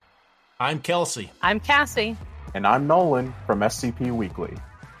I'm Kelsey. I'm Cassie. And I'm Nolan from SCP Weekly.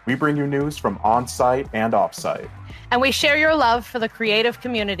 We bring you news from on-site and off-site. And we share your love for the creative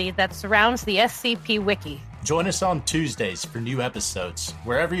community that surrounds the SCP Wiki. Join us on Tuesdays for new episodes,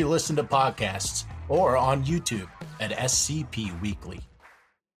 wherever you listen to podcasts, or on YouTube at SCP Weekly.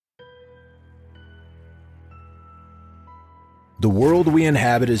 The world we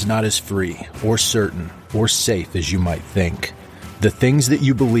inhabit is not as free, or certain, or safe as you might think. The things that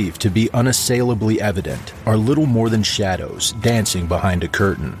you believe to be unassailably evident are little more than shadows dancing behind a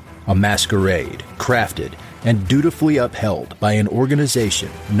curtain, a masquerade crafted and dutifully upheld by an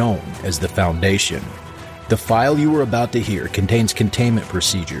organization known as the Foundation. The file you are about to hear contains containment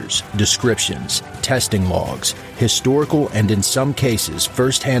procedures, descriptions, testing logs, historical and in some cases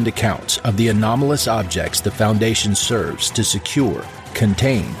first-hand accounts of the anomalous objects the Foundation serves to secure,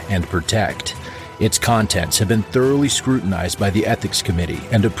 contain, and protect. Its contents have been thoroughly scrutinized by the Ethics Committee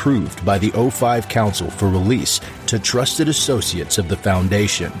and approved by the O5 Council for release to trusted associates of the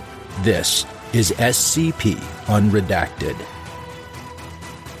Foundation. This is SCP Unredacted.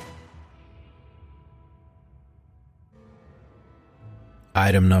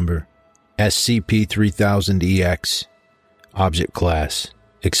 Item number SCP-3000-EX. Object Class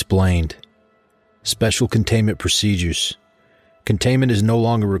Explained. Special Containment Procedures. Containment is no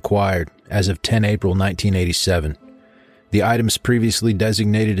longer required as of 10 April 1987. The items previously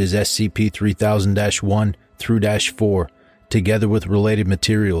designated as SCP-3000-1 through -4, together with related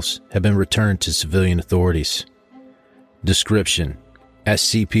materials, have been returned to civilian authorities. Description: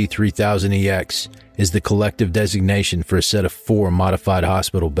 SCP-3000-EX is the collective designation for a set of 4 modified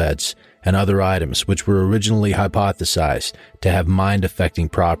hospital beds and other items which were originally hypothesized to have mind-affecting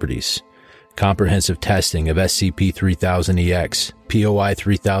properties. Comprehensive testing of SCP-3000-EX, POI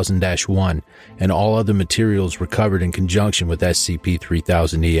 3000-1, and all other materials recovered in conjunction with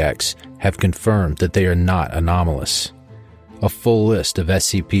SCP-3000-EX have confirmed that they are not anomalous. A full list of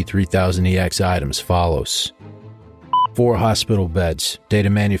SCP-3000-EX items follows. 4 hospital beds, data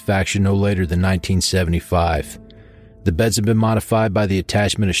manufactured no later than 1975. The beds have been modified by the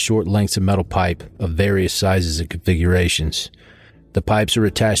attachment of short lengths of metal pipe of various sizes and configurations. The pipes are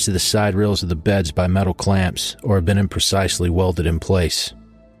attached to the side rails of the beds by metal clamps or have been imprecisely welded in place.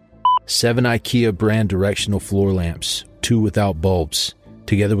 7 IKEA brand directional floor lamps, 2 without bulbs,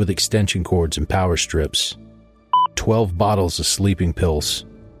 together with extension cords and power strips. 12 bottles of sleeping pills.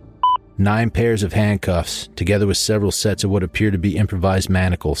 9 pairs of handcuffs, together with several sets of what appear to be improvised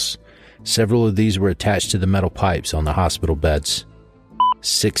manacles. Several of these were attached to the metal pipes on the hospital beds.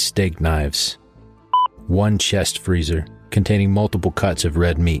 6 steak knives. 1 chest freezer, containing multiple cuts of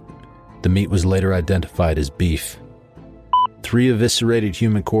red meat. The meat was later identified as beef. 3 eviscerated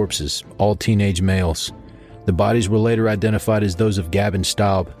human corpses, all teenage males. The bodies were later identified as those of Gavin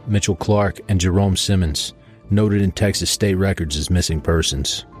Staub, Mitchell Clark, and Jerome Simmons, noted in Texas state records as missing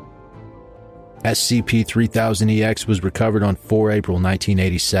persons. SCP-3000-EX was recovered on 4 April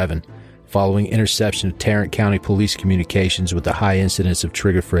 1987, following interception of Tarrant County Police communications with a high incidence of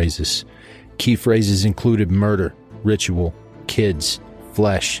trigger phrases. Key phrases included murder, ritual, kids,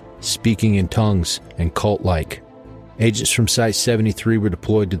 flesh, speaking in tongues, and cult-like. Agents from Site-73 were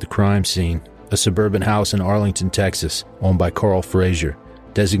deployed to the crime scene, a suburban house in Arlington, Texas, owned by Carl Frazier,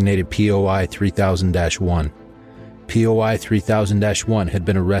 designated POI 3000-1. POI 3000-1 had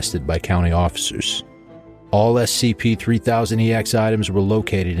been arrested by county officers. All SCP-3000-EX items were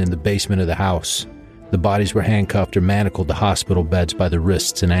located in the basement of the house. The bodies were handcuffed or manacled to hospital beds by the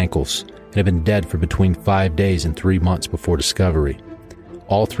wrists and ankles, and had been dead for between 5 days and 3 months before discovery.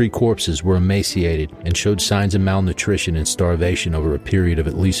 All 3 corpses were emaciated and showed signs of malnutrition and starvation over a period of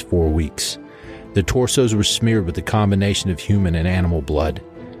at least 4 weeks. The torsos were smeared with a combination of human and animal blood.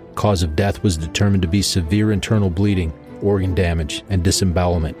 Cause of death was determined to be severe internal bleeding, organ damage, and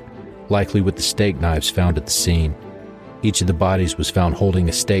disembowelment, likely with the steak knives found at the scene. Each of the bodies was found holding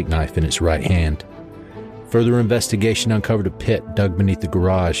a steak knife in its right hand. Further investigation uncovered a pit dug beneath the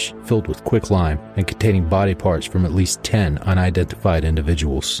garage, filled with quicklime and containing body parts from at least 10 unidentified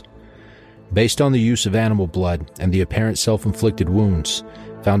individuals. Based on the use of animal blood and the apparent self-inflicted wounds,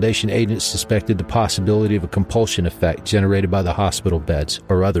 Foundation agents suspected the possibility of a compulsion effect generated by the hospital beds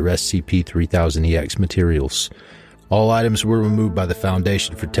or other SCP-3000-EX materials. All items were removed by the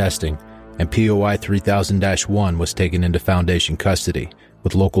Foundation for testing, and POI 3000-1 was taken into Foundation custody,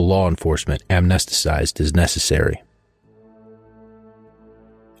 with local law enforcement amnesticized as necessary.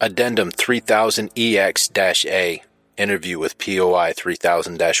 Addendum 3000-EX-A. Interview with POI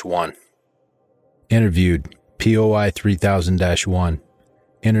 3000-1. Interviewed, POI 3000-1.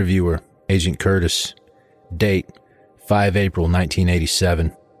 Interviewer, Agent Curtis. Date, 5 April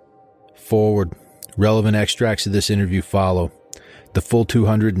 1987. forward. Relevant extracts of this interview follow. The full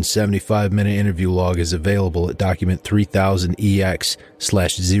 275-minute interview log is available at document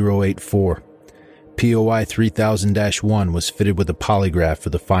 3000EX/084. POI 3000-1 was fitted with a polygraph for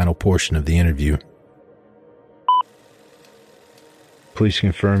the final portion of the interview. Please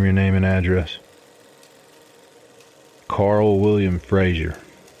confirm your name and address. Carl William Frazier,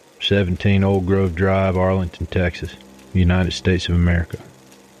 17 Old Grove Drive, Arlington, Texas, United States of America.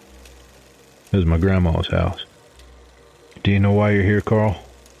 This is my grandma's house. Do you know why you're here, Carl?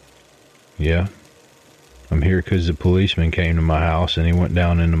 Yeah. I'm here because the policeman came to my house and he went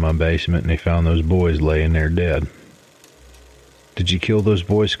down into my basement and he found those boys laying there dead. Did you kill those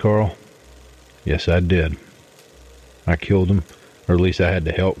boys, Carl? Yes, I did. I killed them, or at least I had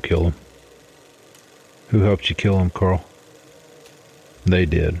to help kill them. Who helped you kill them, Carl? They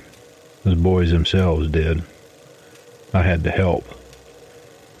did. Those boys themselves did. I had to help.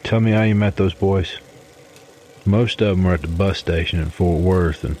 Tell me how you met those boys. Most of them were at the bus station in Fort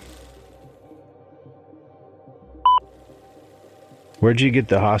Worth. And where'd you get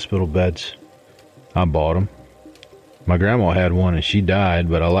the hospital beds? I bought them. My grandma had one and she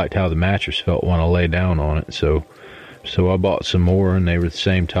died, but I liked how the mattress felt when I lay down on it, so I bought some more, and they were the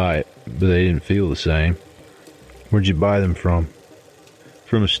same type, but they didn't feel the same. Where'd you buy them from?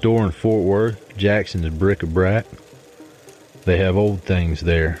 From a store in Fort Worth, Jackson's Bric-a-Brac. They have old things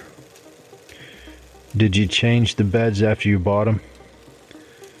there. Did you change the beds after you bought them?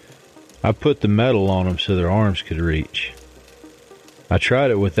 I put the metal on them so their arms could reach. I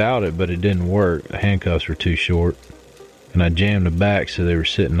tried it without it, but it didn't work. The handcuffs were too short, and I jammed the back so they were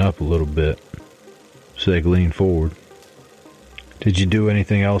sitting up a little bit, so they could lean forward. Did you do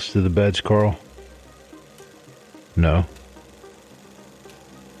anything else to the beds, Carl? No.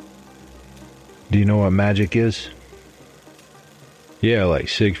 Do you know what magic is? Yeah, like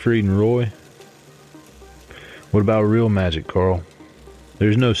Siegfried and Roy. What about real magic, Carl?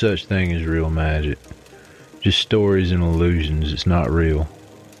 There's no such thing as real magic. Just stories and illusions. It's not real.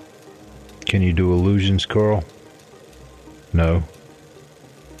 Can you do illusions, Carl? No.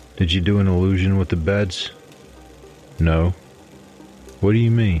 Did you do an illusion with the beds? No. What do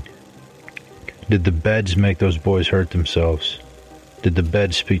you mean? Did the beds make those boys hurt themselves? Did the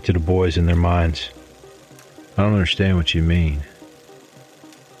beds speak to the boys in their minds? I don't understand what you mean.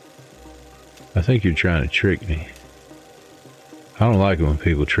 I think you're trying to trick me. I don't like it when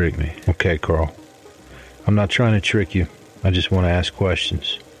people trick me. Okay, Carl. I'm not trying to trick you. I just want to ask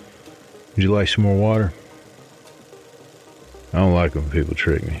questions. Would you like some more water? I don't like it when people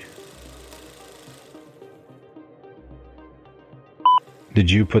trick me. Did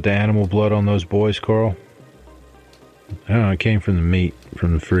you put the animal blood on those boys, Carl? I don't know, it came from the meat,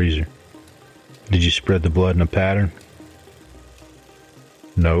 from the freezer. Did you spread the blood in a pattern?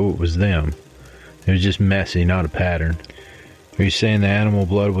 No, it was them. It was just messy, not a pattern. Are you saying the animal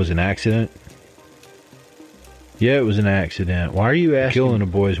blood was an accident? Yeah, it was an accident. Why are you asking? Killing the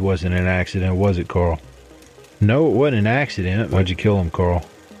boys wasn't an accident, was it, Carl? No, it wasn't an accident. Why'd you kill them, Carl?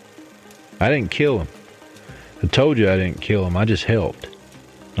 I didn't kill them. I told you I didn't kill them. I just helped.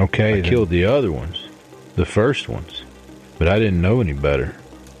 Okay, I killed the other ones. The first ones. But I didn't know any better.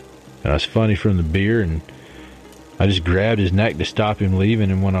 And I was funny from the beer, and I just grabbed his neck to stop him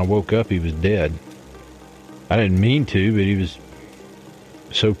leaving, and when I woke up, he was dead. I didn't mean to, but he was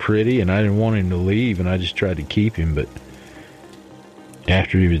so pretty, and I didn't want him to leave, and I just tried to keep him, but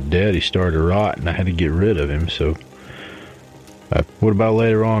after he was dead, he started to rot, and I had to get rid of him, so... what about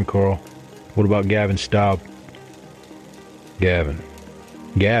later on, Carl? What about Gavin Staub? Gavin,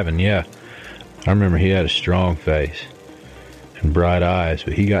 yeah. I remember he had a strong face and bright eyes,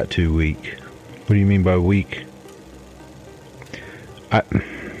 but he got too weak. What do you mean by weak?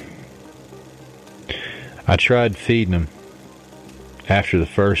 I tried feeding him after the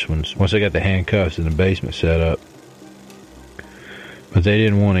first ones, once I got the handcuffs in the basement set up. But they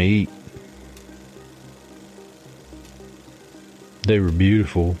didn't want to eat. They were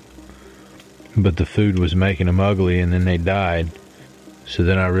beautiful, but the food was making them ugly, and then they died. So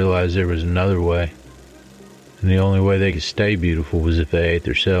then I realized there was another way. And the only way they could stay beautiful was if they ate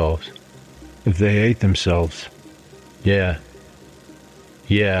themselves. If they ate themselves. Yeah.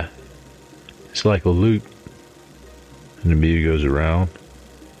 It's like a loop. And the beauty goes around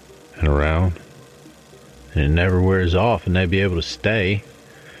and around, and it never wears off, and they'd be able to stay.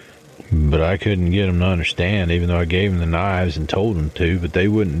 But I couldn't get them to understand, even though I gave them the knives and told them to, but they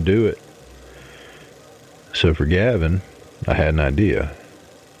wouldn't do it. So for Gavin, I had an idea.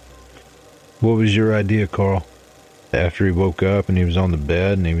 What was your idea, Carl? After he woke up and he was on the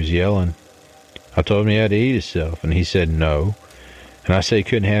bed and he was yelling, I told him he had to eat himself, and he said no. And I said he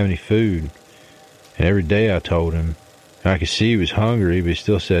couldn't have any food. And every day I told him. And I could see he was hungry, but he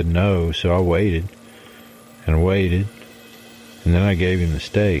still said no, so I waited. And waited. And then I gave him the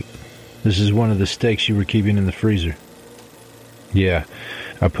steak. This is one of the steaks you were keeping in the freezer. Yeah,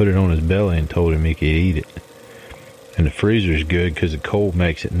 I put it on his belly and told him he could eat it. And the freezer's good because the cold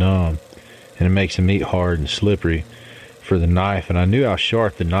makes it numb. And it makes the meat hard and slippery for the knife. And I knew how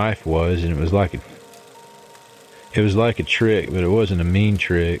sharp the knife was, and it was like a trick, but it wasn't a mean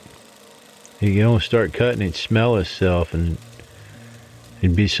trick. He could only start cutting, he'd smell himself, and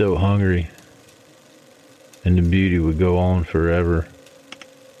he'd be so hungry. And the beauty would go on forever.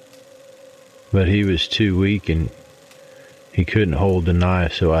 But he was too weak, and he couldn't hold the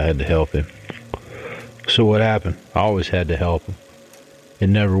knife, so I had to help him. So what happened? I always had to help him. It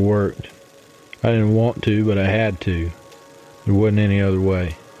never worked. I didn't want to, but I had to. There wasn't any other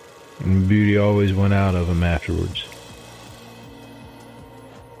way. And the beauty always went out of him afterwards.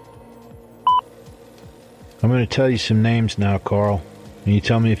 I'm going to tell you some names now, Carl. And you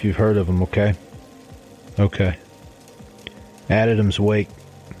tell me if you've heard of them, okay? Okay. Adams Wake.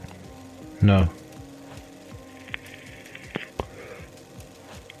 No.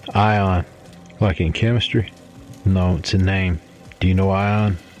 Ion. Like in chemistry? No, it's a name. Do you know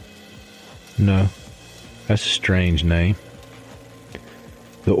Ion? No. That's a strange name.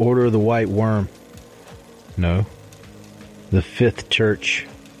 The Order of the White Worm? No. The Fifth Church?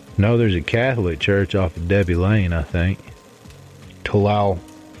 No, there's a Catholic church off of Debbie Lane, I think. Talal?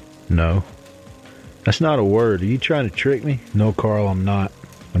 No. That's not a word. Are you trying to trick me? No, Carl, I'm not.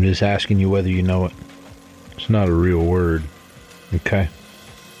 I'm just asking you whether you know it. It's not a real word. Okay.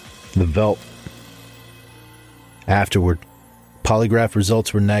 The Veldt. Afterward, polygraph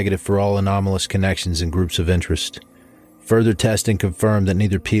results were negative for all anomalous connections and groups of interest. Further testing confirmed that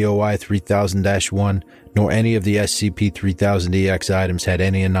neither POI 3000-1 nor any of the SCP-3000-EX items had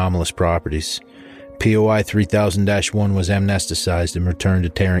any anomalous properties. POI 3000-1 was amnesticized and returned to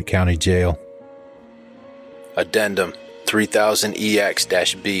Tarrant County Jail. Addendum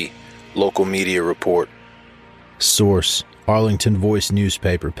 3000-EX-B, Local Media Report. Source, Arlington Voice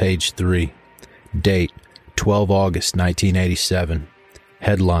Newspaper, page 3. Date, 12 August 1987.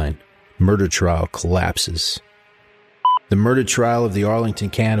 Headline, Murder Trial Collapses. The murder trial of the Arlington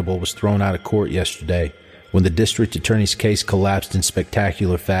cannibal was thrown out of court yesterday when the district attorney's case collapsed in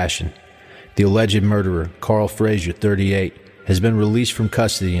spectacular fashion. The alleged murderer, Carl Frazier, 38, has been released from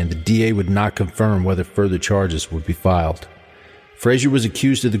custody, and the DA would not confirm whether further charges would be filed. Frazier was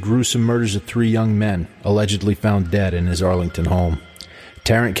accused of the gruesome murders of 3 young men, allegedly found dead in his Arlington home.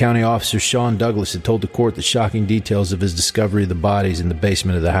 Tarrant County Officer Sean Douglas had told the court the shocking details of his discovery of the bodies in the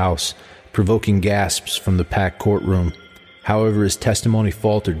basement of the house, provoking gasps from the packed courtroom. However, his testimony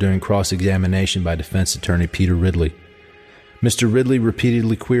faltered during cross-examination by defense attorney Peter Ridley. Mr. Ridley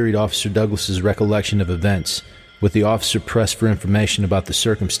repeatedly queried Officer Douglas's recollection of events, with the officer pressed for information about the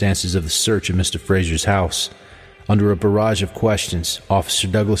circumstances of the search of Mr. Frazier's house. Under a barrage of questions, Officer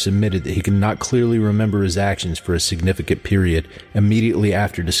Douglas admitted that he could not clearly remember his actions for a significant period immediately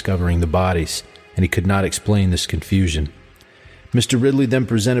after discovering the bodies, and he could not explain this confusion. Mr. Ridley then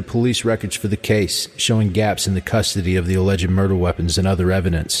presented police records for the case, showing gaps in the custody of the alleged murder weapons and other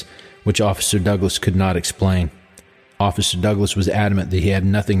evidence, which Officer Douglas could not explain. Officer Douglas was adamant that he had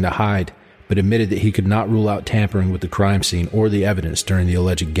nothing to hide, but admitted that he could not rule out tampering with the crime scene or the evidence during the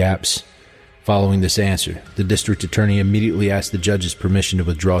alleged gaps. Following this answer, the district attorney immediately asked the judge's permission to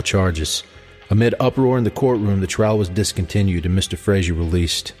withdraw charges. Amid uproar in the courtroom, the trial was discontinued and Mr. Frazier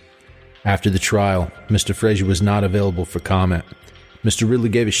released. After the trial, Mr. Frazier was not available for comment. Mr. Ridley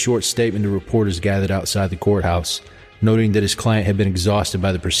gave a short statement to reporters gathered outside the courthouse, noting that his client had been exhausted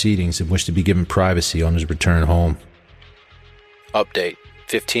by the proceedings and wished to be given privacy on his return home. Update,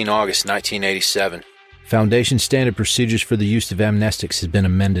 15 August 1987. Foundation standard procedures for the use of amnestics has been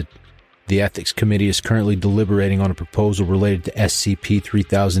amended. The Ethics Committee is currently deliberating on a proposal related to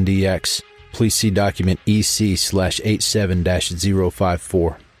SCP-3000-EX. Please see document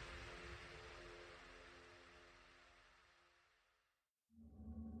EC/87-054.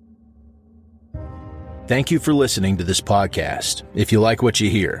 Thank you for listening to this podcast. If you like what you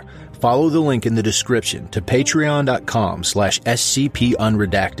hear, follow the link in the description to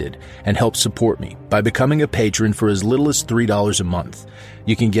patreon.com/SCP-Unredacted and help support me by becoming a patron for as little as $3 a month.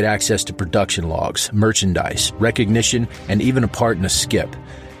 You can get access to production logs, merchandise, recognition, and even a part in a skip.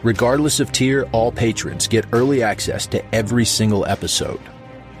 Regardless of tier, all patrons get early access to every single episode.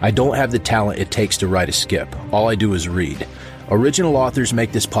 I don't have the talent it takes to write a skip. All I do is read. Original authors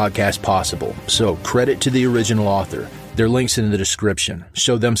make this podcast possible, so credit to the original author. Their link's in the description.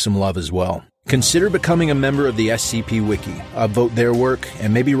 Show them some love as well. Consider becoming a member of the SCP Wiki. Upvote their work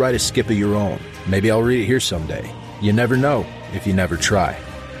and maybe write a skip of your own. Maybe I'll read it here someday. You never know if you never try.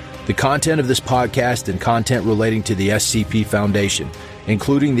 The content of this podcast and content relating to the SCP Foundation,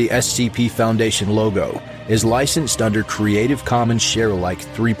 including the SCP Foundation logo, is licensed under Creative Commons Sharealike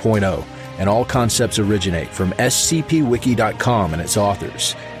 3.0, and all concepts originate from scpwiki.com and its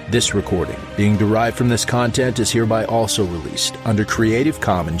authors. This recording, being derived from this content, is hereby also released under Creative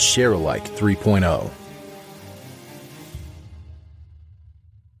Commons Sharealike 3.0.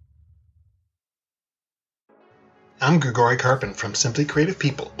 I'm Grigori Karpin from Simply Creative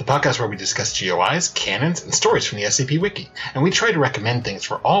People, the podcast where we discuss GOIs, canons, and stories from the SCP Wiki, and we try to recommend things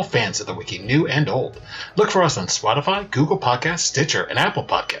for all fans of the Wiki, new and old. Look for us on Spotify, Google Podcasts, Stitcher, and Apple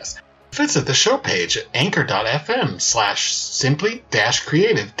Podcasts. Visit the show page at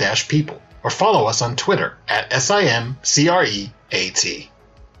anchor.fm/simply-creative-people, or follow us on Twitter at SIMCREAT.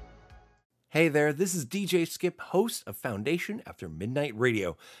 Hey there, this is DJ Skip, host of Foundation After Midnight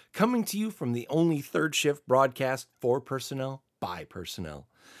Radio, coming to you from the only third shift broadcast for personnel, by personnel.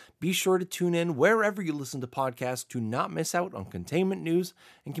 Be sure to tune in wherever you listen to podcasts to not miss out on containment news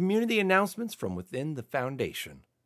and community announcements from within the Foundation.